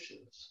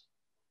 politicians,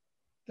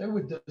 they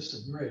would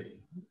disagree,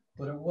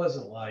 but it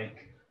wasn't like,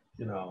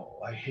 you know,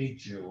 I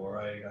hate you or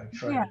I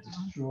try Yeah. to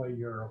destroy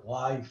your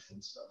life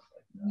and stuff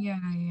like that. Yeah.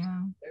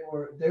 Yeah.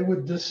 They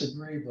would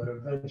disagree, but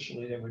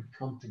eventually they would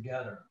come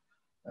together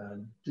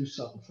and do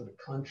something for the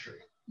country.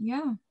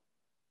 Yeah.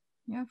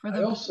 Yeah. For I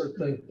the also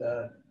think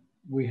that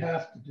we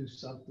have to do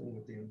something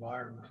with the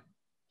environment.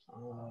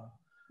 Uh,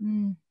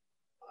 mm,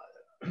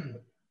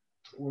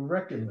 we're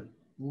wrecking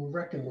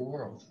the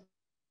world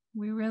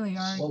we really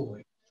are.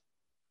 slowly.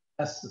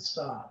 Has to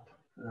stop,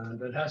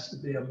 and it has to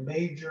be a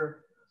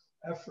major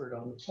effort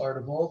on the part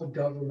of all the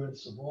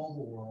governments of all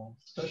the world,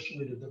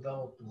 especially the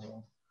developed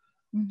world,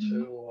 Mm-hmm.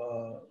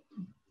 to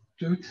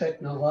do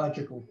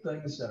technological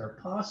things that are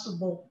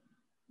possible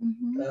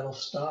Mm-hmm. that'll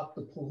stop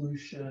the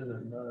pollution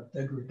and the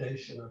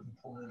degradation of the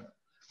planet.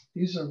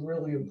 These are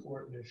really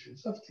important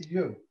issues. Up to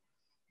you,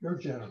 your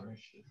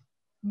generation.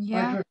 My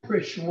Yeah.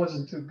 generation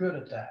wasn't too good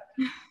at that.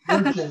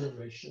 Your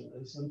generation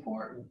is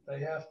important. They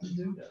have to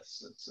do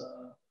this.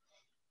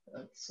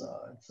 It's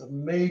a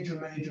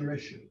major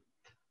issue.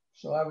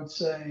 So I would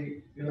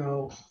say, you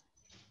know,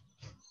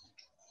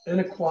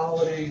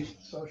 inequality,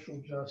 social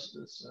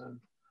justice,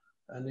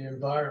 and the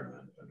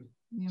environment are the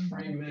The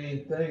three environment.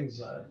 main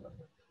things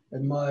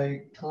in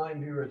my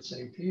time here at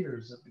St.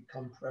 Peter's have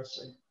become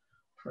pressing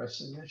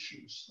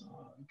issues.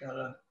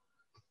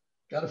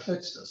 Gotta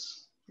fix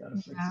this. Gotta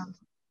fix Yeah. it.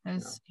 You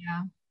know.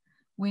 Yeah.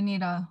 We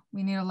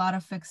need a lot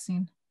of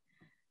fixing.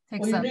 Well,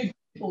 Takes you up. need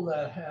people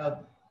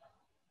that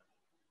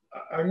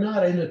are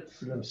not in it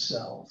for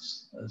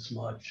themselves as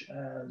much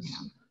Yeah.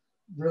 as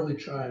really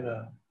trying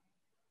to.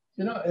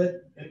 You know,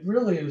 it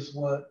really is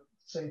what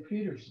St.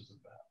 Peter's is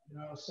about. You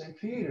know, St.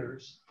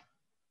 Peter's,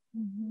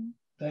 Mm-hmm.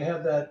 they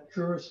have that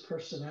juris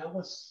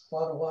personalis.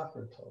 Father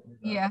Walker told me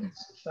about Yeah.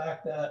 this. The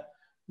fact that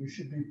you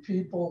should be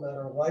people that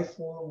are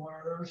lifelong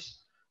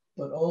learners,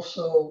 but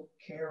also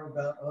care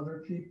about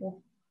other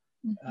people.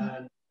 Mm-hmm.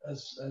 And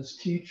as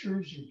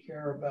teachers, you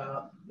care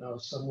about, you know,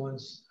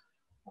 someone's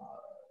uh,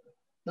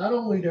 not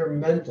only their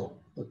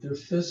mental, but their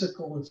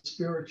physical and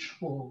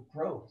spiritual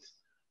growth.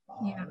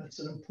 Yeah. That's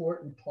an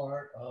important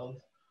part of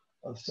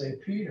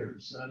St.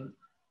 Peter's.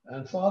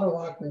 And Father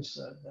Lockman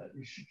said that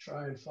you should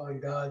try and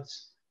find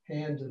God's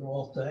hand in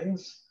all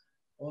things.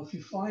 Well, if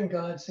you find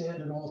God's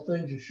hand in all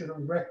things, you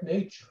shouldn't wreck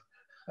nature.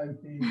 I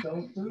mean,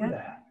 don't do Yeah.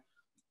 that.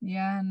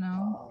 Yeah.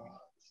 No. Uh,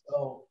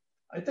 so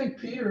I think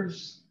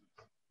Peters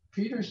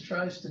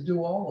tries to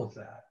do all of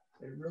that.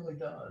 It really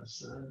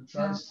does, and Yeah.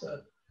 tries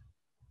to.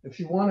 If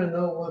you want to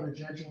know what a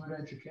Jesuit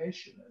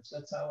education is,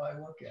 that's how I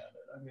look at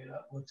it. I mean,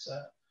 it looks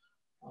at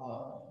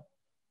uh,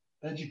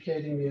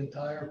 educating the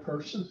entire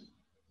person,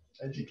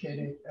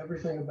 educating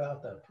everything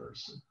about that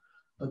person.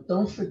 But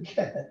don't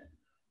forget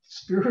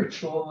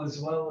spiritual as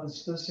well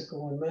as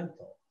physical and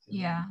mental, you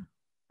know. Yeah.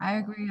 I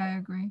agree. I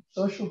agree.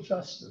 Social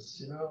justice,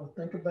 you know,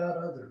 think about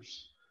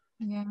others.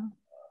 Yeah.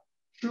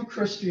 True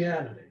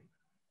Christianity,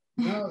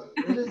 you know,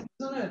 it is,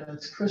 isn't it?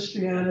 It's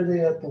Christianity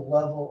at the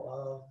level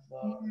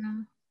of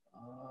Yeah.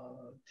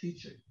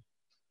 teaching.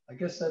 I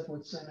guess that's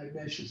what St.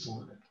 Ignatius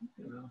wanted,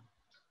 you know.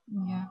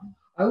 Yeah.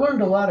 I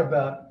learned a lot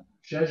about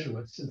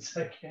Jesuits since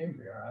I came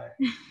here.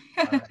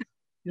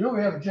 You know,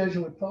 we have a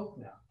Jesuit Pope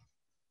now.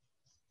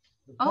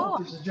 The Oh,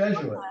 Pope is a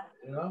Jesuit,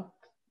 you know?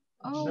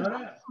 Did you oh, know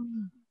that?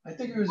 wow. I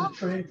think he was Oh, a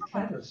trained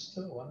chemist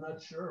too. I'm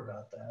not sure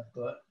about that,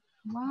 but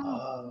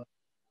wow.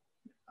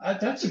 uh,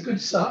 that's a good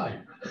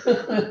sign.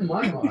 In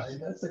my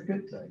mind, that's a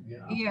good thing, you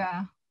know?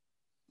 Yeah.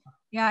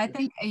 Yeah, I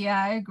think,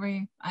 yeah, I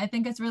agree. I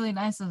think it's really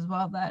nice as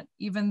well that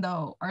even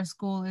though our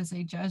school is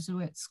a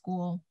Jesuit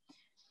school,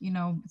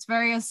 it's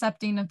very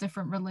accepting of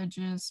different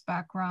religious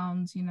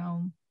backgrounds.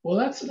 Well,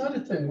 that's another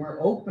thing.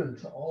 We're open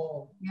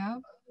to Yeah.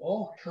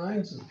 all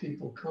kinds of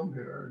people come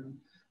here,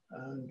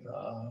 and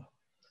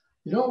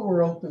you know what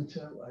we're open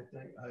to. I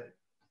think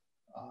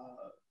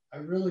I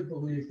really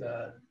believe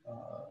that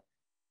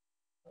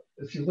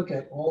if you look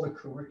at all the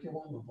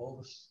curriculum of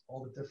all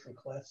the different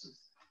classes,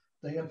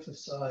 they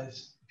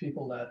emphasize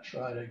people that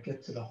try to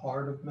get to the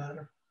heart of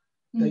matter,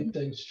 Mhm. think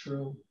things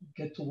through,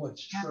 get to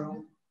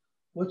Yeah.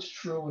 what's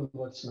true and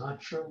what's not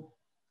true.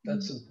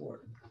 That's Mhm.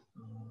 important.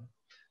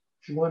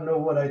 If you want to know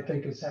what I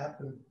think has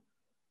happened,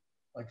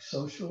 like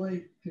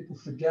socially, people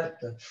forget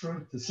that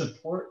truth is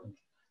important.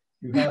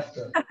 You can't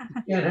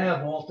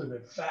have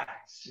alternate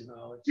facts, you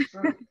know, it's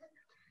true.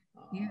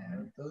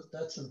 Yeah.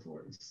 That's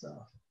important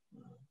stuff.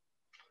 Uh,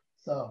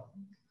 so,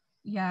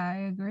 Yeah, I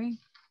agree.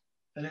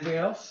 anything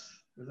else?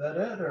 Is that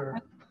it? Uh,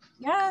 Or,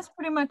 Yeah, that's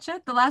pretty much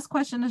it. The last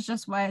question is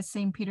just why is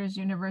St. Peter's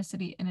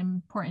University an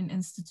important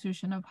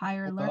institution of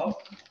higher learning?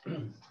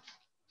 well,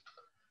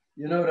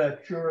 you know,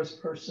 that juris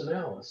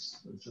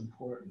personalis is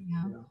important,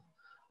 Yeah. you know.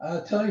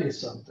 I'll tell you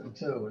something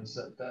too, is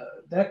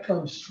that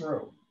comes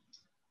through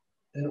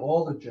in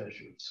all the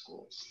Jesuit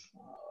schools.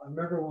 I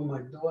remember when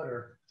my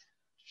daughter,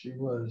 she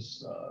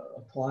was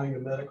applying to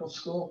medical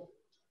school,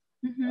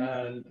 Mm-hmm.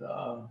 and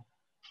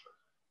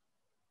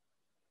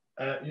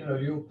you know,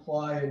 you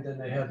apply and then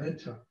they have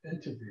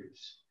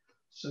interviews.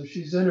 So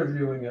she's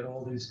interviewing at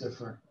all these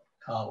different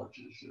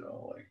colleges, you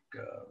know, like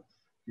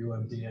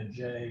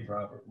UMDNJ,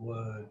 Robert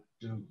Wood,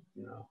 Duke,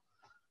 you know.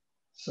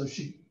 So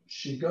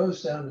she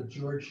goes down to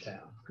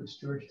Georgetown because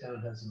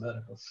Georgetown has a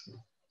medical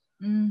school,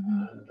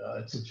 and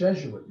it's a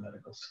Jesuit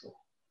medical school,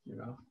 you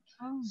know.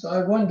 Oh.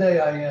 So one day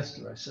I asked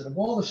her, I said, of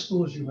all the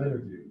schools you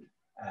interviewed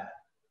at,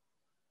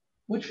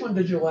 which one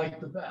did you like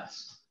the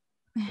best?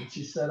 And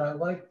she said, I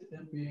liked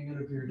it being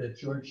interviewed at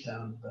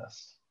Georgetown the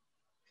best.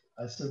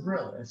 I said,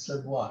 really? I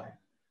said, why?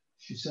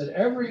 She said,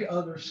 every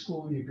other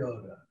school you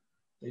go to,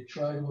 they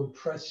try to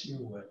impress you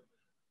with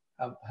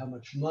how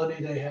much money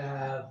they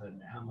have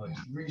and how much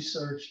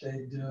research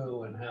they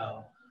do and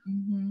how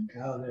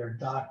their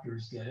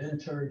doctors get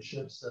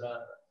internships.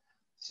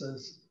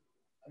 Says,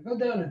 I go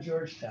down to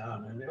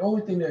Georgetown and the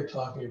only thing they're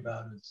talking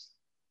about is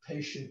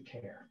patient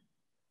care.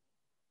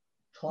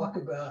 Talk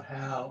about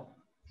how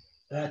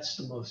that's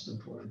the most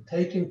important,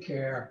 taking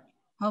care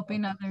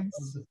helping others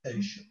of the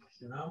patient,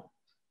 you know,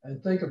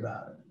 and think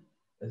about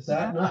it. Is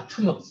that not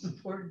the most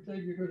important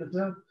thing you're going to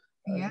do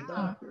as a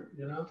doctor,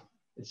 you know?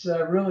 And she said,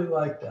 I really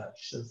like that.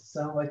 She said, it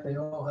sounded like they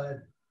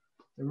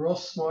were all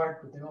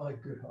smart, but they all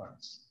had good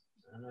hearts.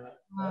 And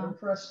that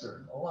impressed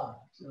her a lot,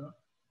 you know?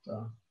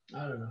 So,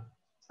 I don't know.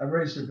 I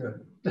raised her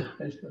good.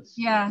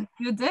 Yeah,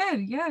 you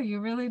did. Yeah, you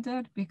really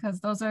did, because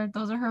those are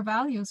her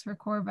values, her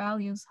core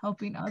values,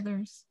 helping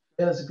others.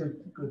 Yeah, it's good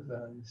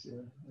values,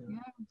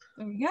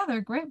 Yeah,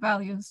 they're great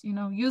values, you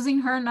know, using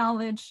her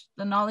knowledge,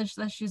 the knowledge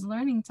that she's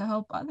learning to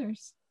help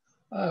others.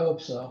 I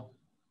hope so.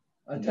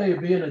 I tell you,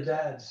 being a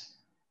dad's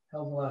a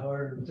hell of a lot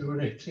harder than doing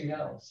anything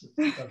else.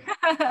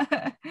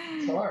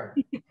 It's hard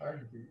to be a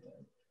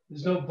dad.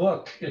 There's no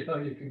book, you know,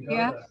 you can go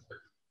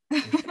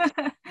there.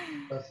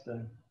 Tough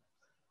thing.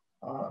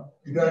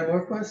 You got any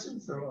more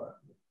questions or what?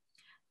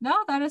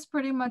 No, that is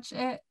pretty much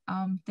it.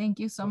 Thank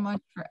you so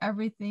much for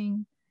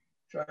everything.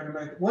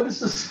 What is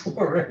this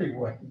for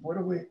anyway?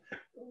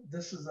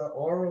 This is an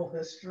oral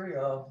history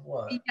of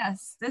what?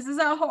 Yes, this is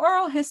a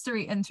oral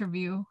history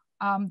interview.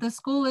 The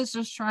school is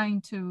just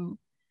trying to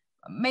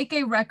make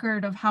a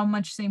record of how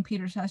much St.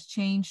 Peter's has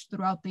changed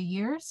throughout the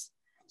years.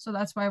 So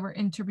that's why we're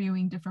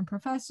interviewing different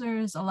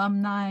professors,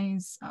 alumni,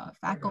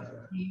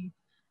 faculty.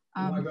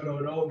 I go to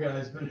an old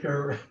guy who's been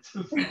here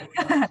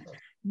around.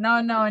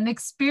 No, an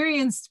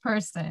experienced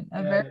person,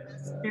 very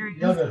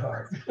experienced. Young at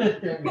heart.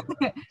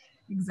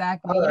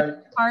 Exactly. All right.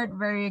 Heart,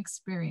 very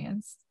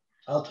experienced.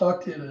 I'll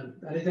talk to you then.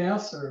 Anything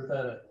else, or is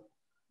that it?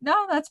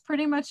 No, that's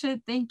pretty much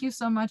it. Thank you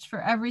so much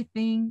for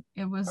everything.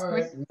 It was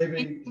great.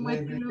 Maybe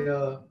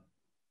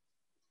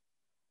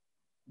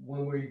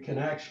when we can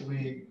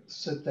actually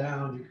sit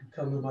down, you can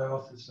come to my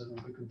office and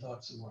we can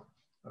talk some more.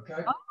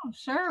 Okay? Oh,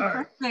 sure.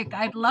 Perfect.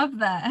 I'd love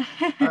that.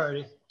 All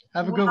righty.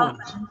 Have a good one.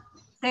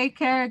 Take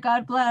care.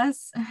 God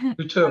bless.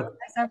 You too.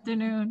 Nice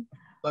afternoon.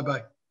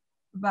 Bye-bye.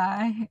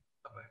 Bye.